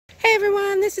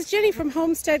this is Jenny from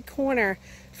Homestead Corner.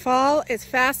 Fall is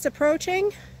fast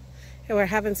approaching and we're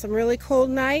having some really cold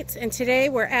nights, and today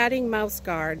we're adding mouse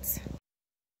guards.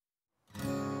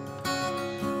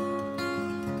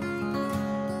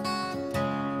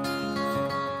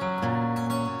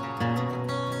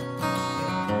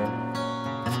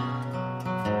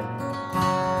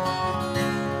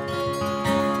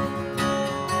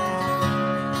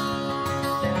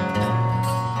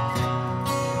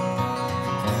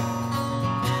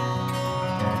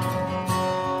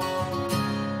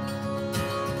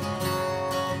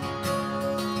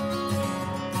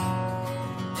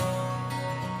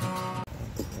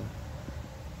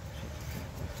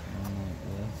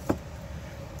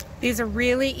 These are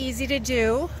really easy to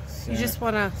do. You just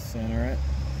want to center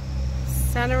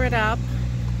it up.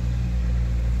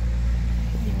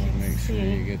 You can make see sure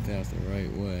you get that the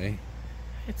right way.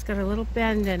 It's got a little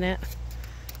bend in it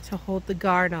to hold the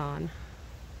guard on.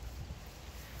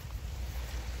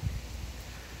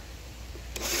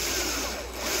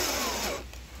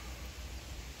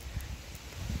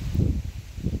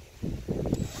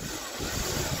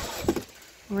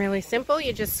 Really simple.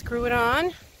 You just screw it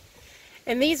on.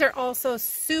 And these are also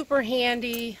super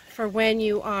handy for when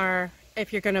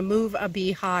if you're going to move a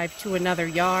beehive to another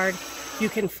yard. You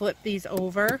can flip these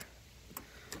over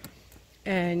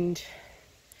and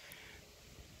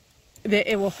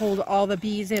it will hold all the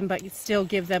bees in, but you still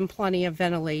give them plenty of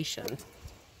ventilation.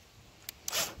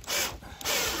 Let's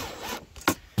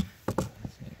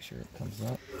make sure it comes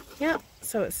up. Yep,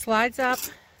 so it slides up.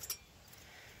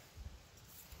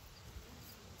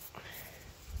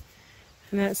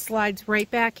 And then it slides right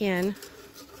back in.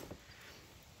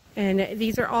 And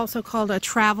these are also called a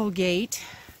travel gate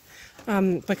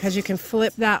because you can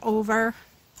flip that over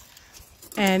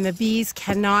and the bees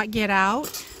cannot get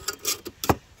out,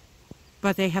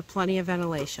 but they have plenty of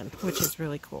ventilation, which is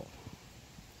really cool.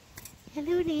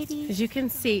 Hello, ladies. As you can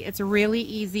see, it's really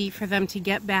easy for them to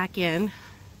get back in.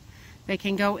 They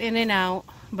can go in and out,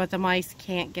 but the mice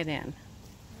can't get in.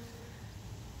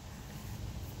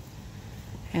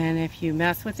 And if you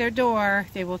mess with their door,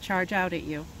 they will charge out at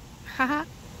you. Haha.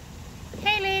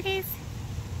 Hey, ladies.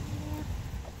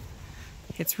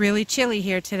 It's really chilly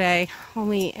here today.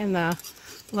 Only in the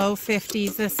low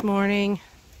 50s this morning.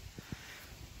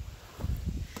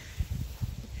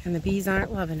 And the bees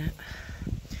aren't loving it.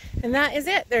 And that is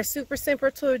it. They're super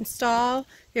simple to install.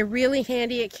 They're really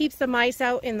handy. It keeps the mice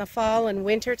out in the fall and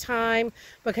winter time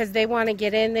because they want to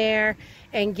get in there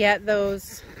and get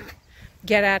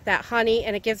at that honey,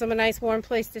 and it gives them a nice warm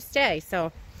place to stay.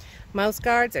 So mouse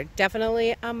guards are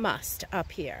definitely a must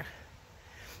up here.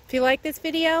 If you like this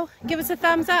video, give us a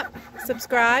thumbs up,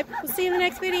 subscribe. We'll see you in the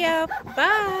next video.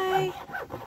 Bye.